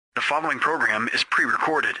The following program is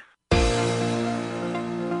pre-recorded.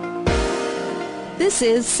 This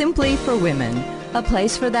is Simply for Women, a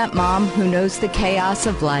place for that mom who knows the chaos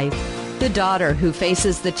of life, the daughter who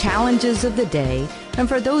faces the challenges of the day, and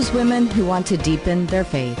for those women who want to deepen their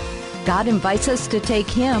faith. God invites us to take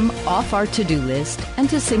Him off our to-do list and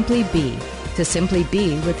to simply be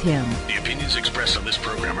with Him. The opinions expressed on this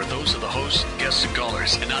program are those of the hosts, guests, and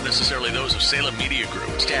callers, and not necessarily those of Salem Media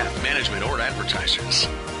Group, staff, management, or advertisers.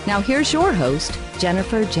 Now here's your host,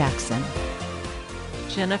 Jennifer Jackson.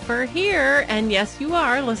 Jennifer here, and yes, you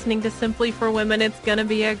are listening to Simply for Women. It's going to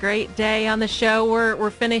be a great day on the show. We're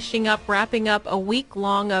wrapping up a week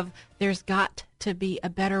long of There's Got to Be a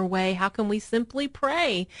Better Way. How can we simply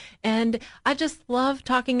pray? And I just love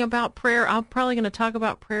talking about prayer. I'm probably going to talk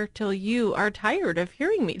about prayer till you are tired of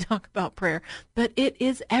hearing me talk about prayer, but it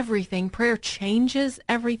is everything. Prayer changes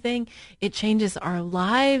everything. It changes our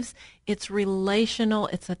lives. It's relational.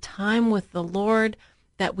 It's a time with the Lord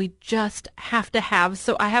that we just have to have.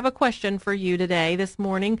 So I have a question for you today, this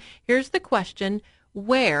morning. Here's the question.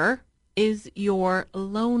 Where is your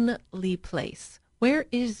lonely place? Where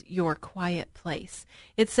is your quiet place?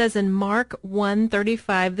 It says in Mark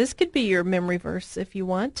 1:35, this could be your memory verse if you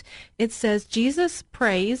want. It says, Jesus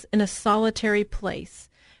prays in a solitary place.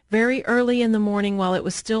 Very early in the morning while it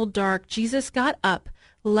was still dark, Jesus got up,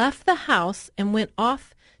 left the house, and went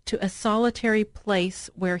off to a solitary place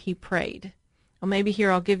where he prayed. Well, maybe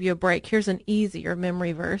here I'll give you a break. Here's an easier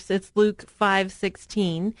memory verse. It's Luke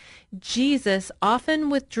 5:16. Jesus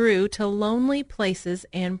often withdrew to lonely places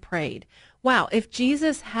and prayed. Wow, if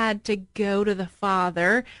Jesus had to go to the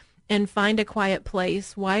Father and find a quiet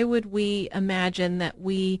place, why would we imagine that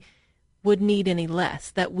we would need any less,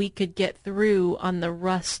 that we could get through on the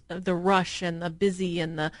rush and the busy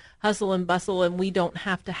and the hustle and bustle, and we don't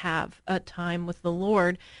have to have a time with the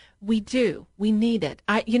Lord? We do. We need it.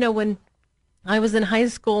 When I was in high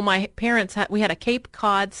school, my parents we had a Cape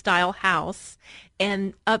Cod style house,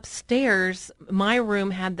 and upstairs my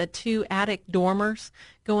room had the two attic dormers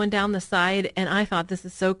going down the side, and I thought, this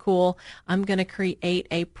is so cool. I'm going to create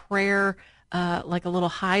a prayer, like a little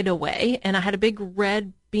hideaway, and I had a big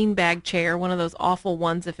red beanbag chair, one of those awful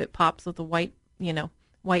ones if it pops with the white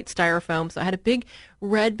styrofoam. So I had a big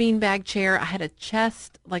red beanbag chair. I had a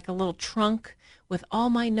chest, like a little trunk with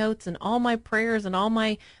all my notes and all my prayers and all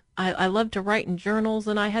my I love to write in journals,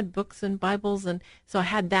 and I had books and Bibles, and so I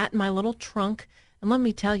had that in my little trunk. And let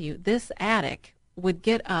me tell you, this attic would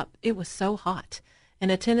get up. It was so hot.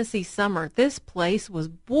 In a Tennessee summer, this place was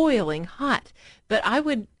boiling hot. But I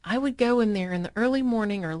would go in there in the early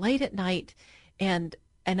morning or late at night, and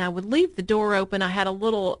I would leave the door open. I had a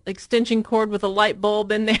little extension cord with a light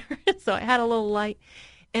bulb in there, so I had a little light.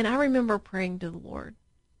 And I remember praying to the Lord,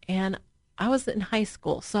 and I was in high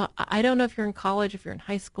school, so I don't know if you're in college, if you're in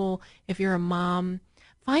high school, if you're a mom.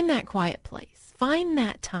 Find that quiet place. Find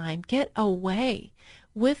that time. Get away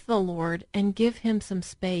with the Lord and give Him some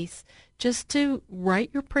space just to write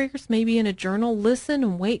your prayers, maybe in a journal. Listen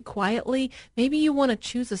and wait quietly. Maybe you want to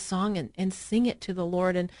choose a song and sing it to the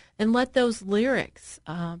Lord and let those lyrics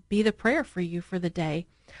be the prayer for you for the day.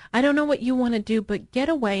 I don't know what you want to do, but get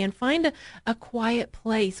away and find a quiet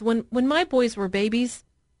place. When my boys were babies,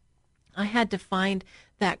 I had to find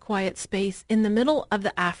that quiet space in the middle of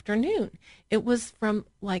the afternoon. It was from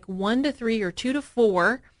like 1 to 3 or 2 to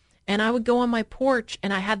 4, and I would go on my porch,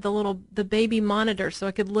 and I had the baby monitor so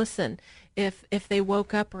I could listen if they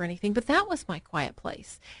woke up or anything. But that was my quiet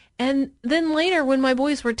place. And then later, when my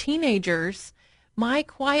boys were teenagers, my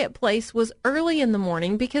quiet place was early in the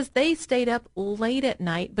morning because they stayed up late at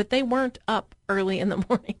night, but they weren't up early in the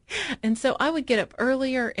morning. And so I would get up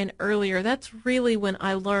earlier and earlier. That's really when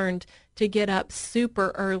I learned to get up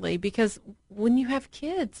super early, because when you have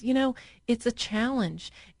kids, it's a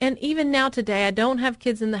challenge. And even now today, I don't have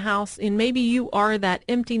kids in the house, and maybe you are that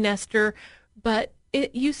empty nester, but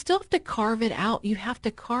you still have to carve it out. You have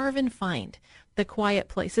to carve and find the quiet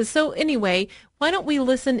places. So anyway, why don't we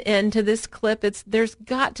listen in to this clip? There's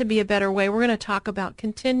got to be a better way. We're going to talk about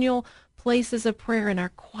continual places of prayer in our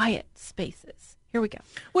quiet spaces. Here we go.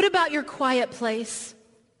 What about your quiet place?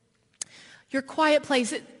 Your quiet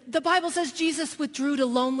place. The Bible says Jesus withdrew to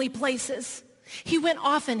lonely places. He went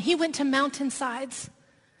often. He went to mountainsides.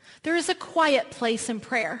 There is a quiet place in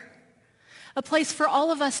prayer, a place for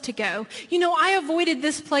all of us to go. I avoided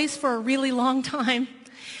this place for a really long time,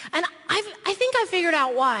 and I think I figured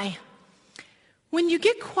out why. When you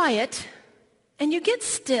get quiet and you get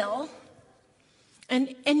still,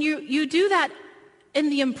 and you do that in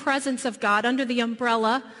the presence of God, under the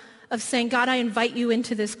umbrella of saying, God, I invite you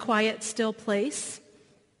into this quiet, still place.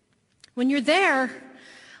 When you're there,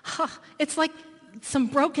 it's like some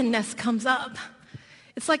brokenness comes up.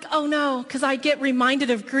 It's like, oh no, because I get reminded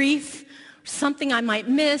of grief, or something I might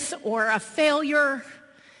miss, or a failure.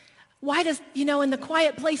 Why does, in the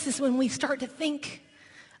quiet places when we start to think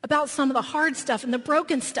about some of the hard stuff and the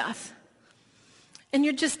broken stuff, and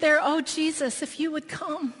you're just there, oh Jesus, if you would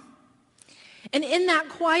come. And in that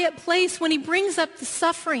quiet place, when he brings up the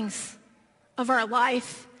sufferings of our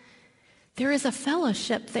life, there is a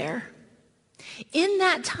fellowship there. In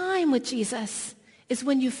that time with Jesus is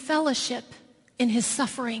when you fellowship in his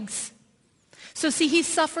sufferings. So see, he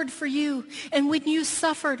suffered for you. And when you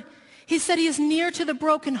suffered, he said he is near to the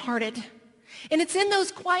brokenhearted. And it's in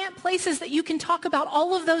those quiet places that you can talk about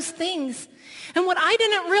all of those things. And what I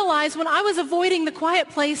didn't realize when I was avoiding the quiet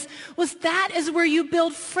place was that is where you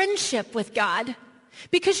build friendship with God.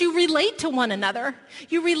 Because you relate to one another.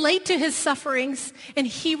 You relate to his sufferings, and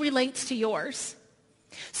he relates to yours.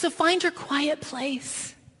 So find your quiet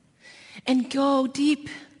place and go deep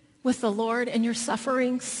with the Lord and your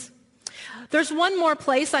sufferings. There's one more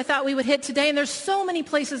place I thought we would hit today, and there's so many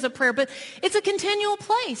places of prayer, but it's a continual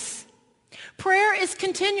place. Prayer is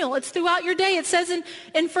continual. It's throughout your day. It says in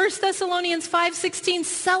 1 Thessalonians 5:16,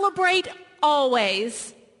 celebrate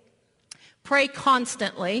always, pray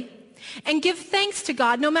constantly, and give thanks to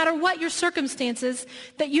God no matter what your circumstances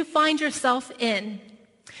that you find yourself in.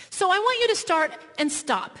 So I want you to start and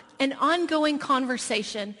stop an ongoing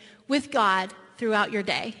conversation with God throughout your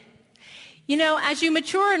day. As you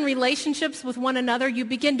mature in relationships with one another, you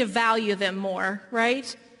begin to value them more,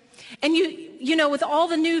 right? And with all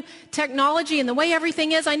the new technology and the way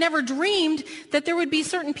everything is, I never dreamed that there would be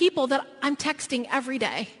certain people that I'm texting every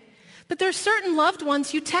day. But there's certain loved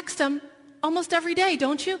ones, you text them almost every day,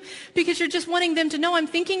 don't you? Because you're just wanting them to know, I'm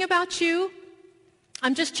thinking about you.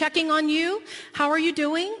 I'm just checking on you. How are you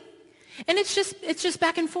doing? And it's just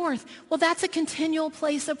back and forth. Well, that's a continual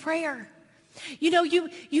place of prayer.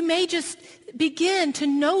 You may just begin to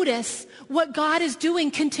notice what God is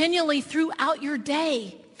doing continually throughout your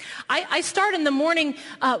day. I start in the morning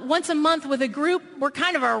once a month with a group. We're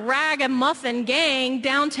kind of a ragamuffin gang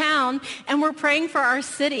downtown, and we're praying for our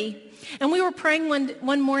city. And we were praying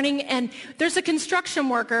one morning, and there's a construction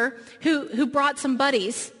worker who brought some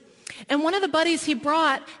buddies. And one of the buddies he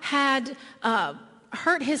brought had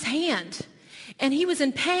hurt his hand. And he was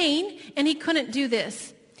in pain, and he couldn't do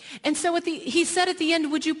this. And so he said at the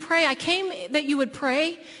end, would you pray? I came that you would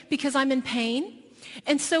pray because I'm in pain.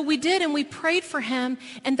 And so we did, and we prayed for him,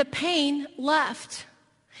 and the pain left.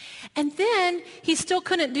 And then he still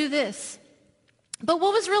couldn't do this. But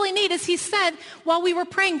what was really neat is he said, while we were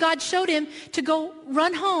praying, God showed him to go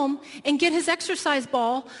run home and get his exercise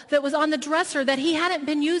ball that was on the dresser that he hadn't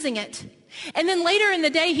been using it. And then later in the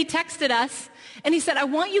day, he texted us, and he said, I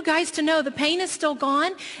want you guys to know the pain is still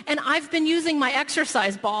gone, and I've been using my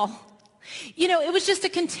exercise ball. It was just a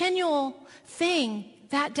continual thing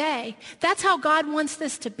that day. That's how God wants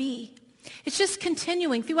this to be. It's just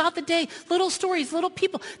continuing throughout the day, little stories, little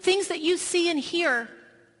people, things that you see and hear.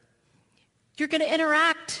 You're going to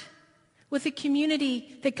interact with the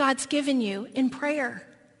community that God's given you in prayer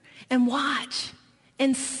and watch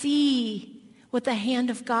and see what the hand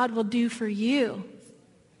of God will do for you.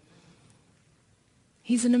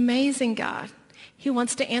 He's an amazing God. He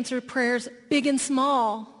wants to answer prayers big and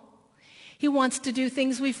small. He wants to do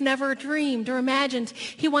things we've never dreamed or imagined.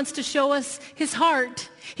 He wants to show us his heart.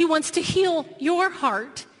 He wants to heal your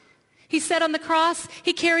heart. He said on the cross,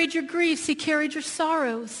 he carried your griefs, he carried your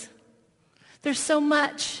sorrows. There's so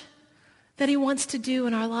much that he wants to do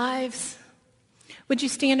in our lives. Would you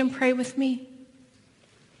stand and pray with me?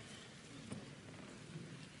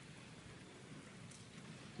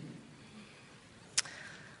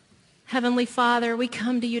 Heavenly Father, we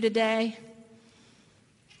come to you today.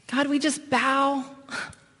 God, we just bow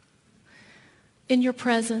in your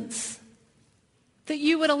presence, that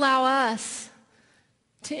you would allow us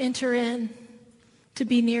to enter in, to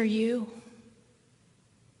be near you.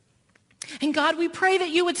 And God, we pray that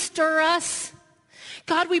you would stir us.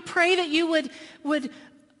 God, we pray that you would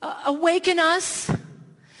awaken us,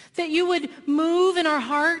 that you would move in our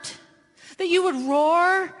heart, that you would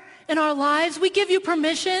roar in our lives. We give you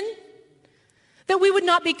permission that we would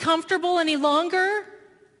not be comfortable any longer.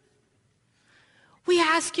 We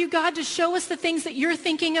ask you, God, to show us the things that you're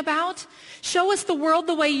thinking about. Show us the world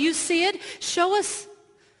the way you see it. Show us.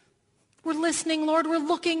 We're listening, Lord. We're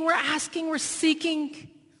looking. We're asking. We're seeking.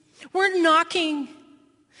 We're knocking.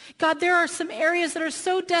 God, there are some areas that are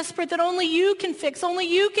so desperate that only you can fix, only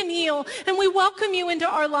you can heal, and we welcome you into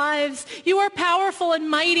our lives. You are powerful and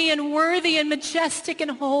mighty and worthy and majestic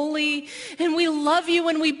and holy, and we love you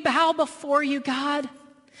and we bow before you, God.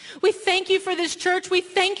 We thank you for this church. We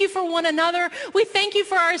thank you for one another. We thank you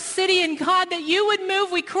for our city, and God, that you would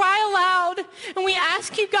move. We cry aloud, and we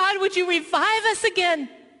ask you, God, would you revive us again?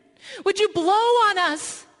 Would you blow on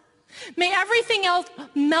us? May everything else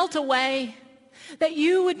melt away, that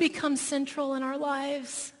you would become central in our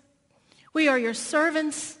lives. We are your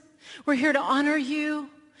servants. We're here to honor you.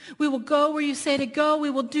 We will go where you say to go. We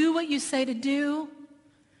will do what you say to do.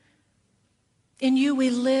 In you we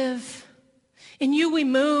live. In you we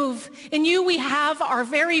move. In you we have our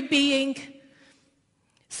very being.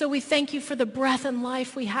 So we thank you for the breath and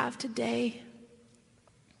life we have today.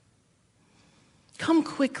 Come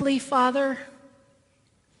quickly, Father.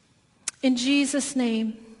 In Jesus'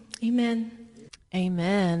 name, amen.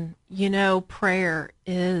 Amen. You know, prayer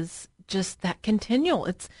is just that continual.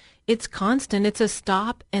 It's constant. It's a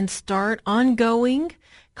stop and start, ongoing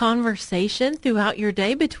conversation throughout your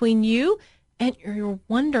day between you and your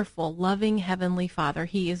wonderful, loving Heavenly Father.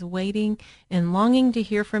 He is waiting and longing to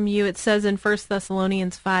hear from you. It says in 1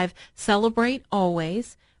 Thessalonians 5, celebrate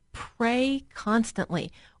always, pray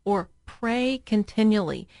constantly, or pray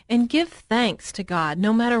continually, and give thanks to God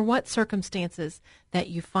no matter what circumstances that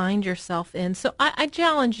you find yourself in. So I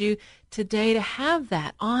challenge you today to have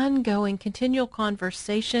that ongoing, continual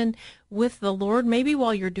conversation with the Lord, maybe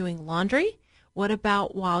while you're doing laundry. What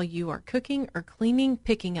about while you are cooking or cleaning,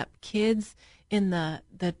 picking up kids in the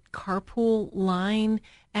carpool line?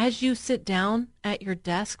 As you sit down at your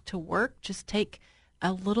desk to work, just take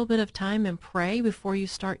a little bit of time and pray before you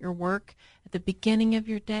start your work, at the beginning of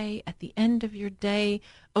your day, at the end of your day,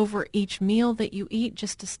 over each meal that you eat,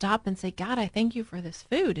 just to stop and say, God, I thank you for this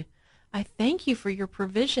food. I thank you for your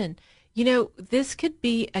provision. You know, this could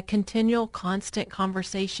be a continual, constant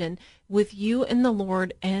conversation with you and the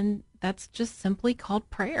Lord, and that's just simply called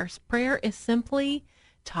prayers. Prayer is simply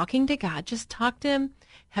talking to God. Just talk to him.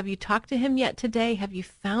 Have you talked to him yet today? Have you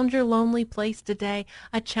found your lonely place today?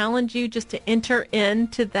 I challenge you just to enter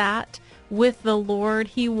into that with the Lord.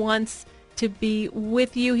 He wants to be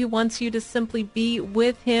with you. He wants you to simply be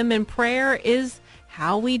with him, and prayer is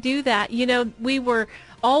how we do that. You know, we were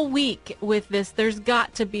all week with this, there's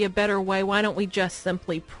got to be a better way. Why don't we just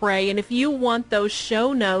simply pray? And if you want those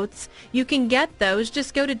show notes, you can get those.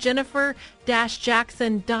 Just go to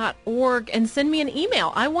jennifer-jackson.org and send me an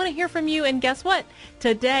email. I want to hear from you. And guess what?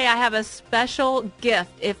 Today I have a special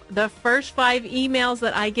gift. If the first 5 emails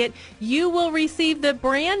that I get, you will receive the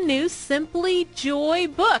brand new Simply Joy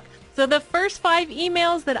book. So the first 5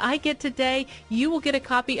 emails that I get today, you will get a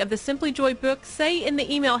copy of the Simply Joy book. Say in the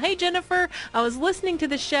email, hey, Jennifer, I was listening to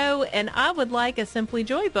the show and I would like a Simply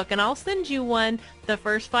Joy book, and I'll send you one the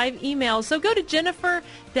first 5 emails. So go to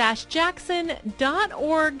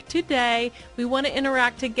jennifer-jackson.org today. We want to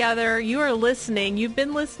interact together. You are listening. You've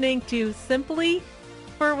been listening to Simply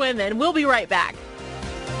for Women. We'll be right back.